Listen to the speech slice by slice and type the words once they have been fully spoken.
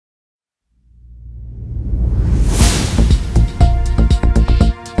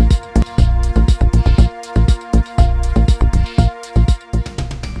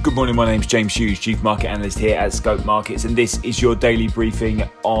morning, my name's James Hughes, Chief Market Analyst here at Scope Markets, and this is your daily briefing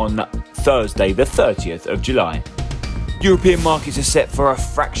on Thursday, the 30th of July. European markets are set for a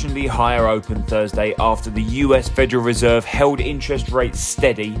fractionally higher open Thursday after the US Federal Reserve held interest rates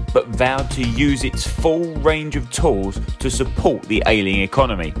steady but vowed to use its full range of tools to support the ailing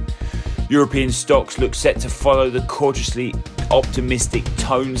economy. European stocks look set to follow the cautiously optimistic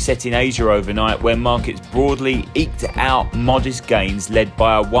tone set in Asia overnight, where markets broadly eked out modest gains led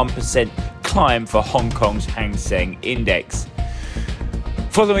by a 1% climb for Hong Kong's Hang Seng Index.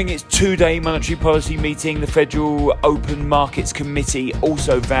 Following its two-day monetary policy meeting, the Federal Open Markets Committee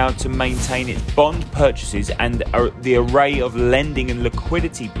also vowed to maintain its bond purchases and the array of lending and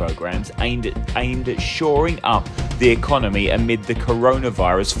liquidity programs aimed at shoring up the economy amid the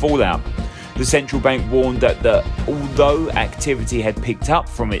coronavirus fallout. The central bank warned that although activity had picked up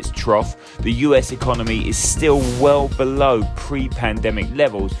from its trough, the US economy is still well below pre-pandemic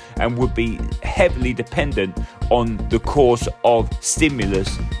levels and would be heavily dependent on the course of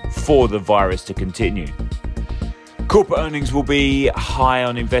stimulus for the virus to continue. Corporate earnings will be high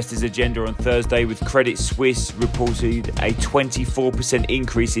on investors' agenda on Thursday, with Credit Suisse reported a 24%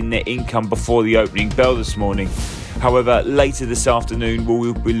 increase in net income before the opening bell this morning. However, later this afternoon, we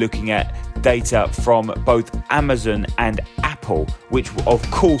will be looking at data from both Amazon and Apple, which of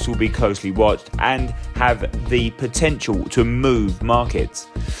course will be closely watched and have the potential to move markets.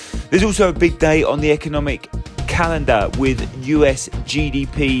 There's also a big day on the economic calendar, with US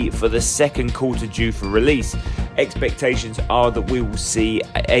GDP for the second quarter due for release. Expectations are that we will see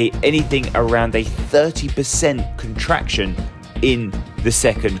anything around a 30% contraction in the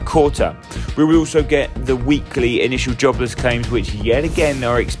second quarter. We will also get the weekly initial jobless claims, which yet again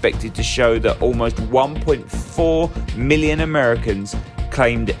are expected to show that almost 1.4 million Americans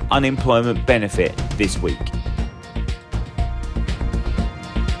claimed unemployment benefit this week.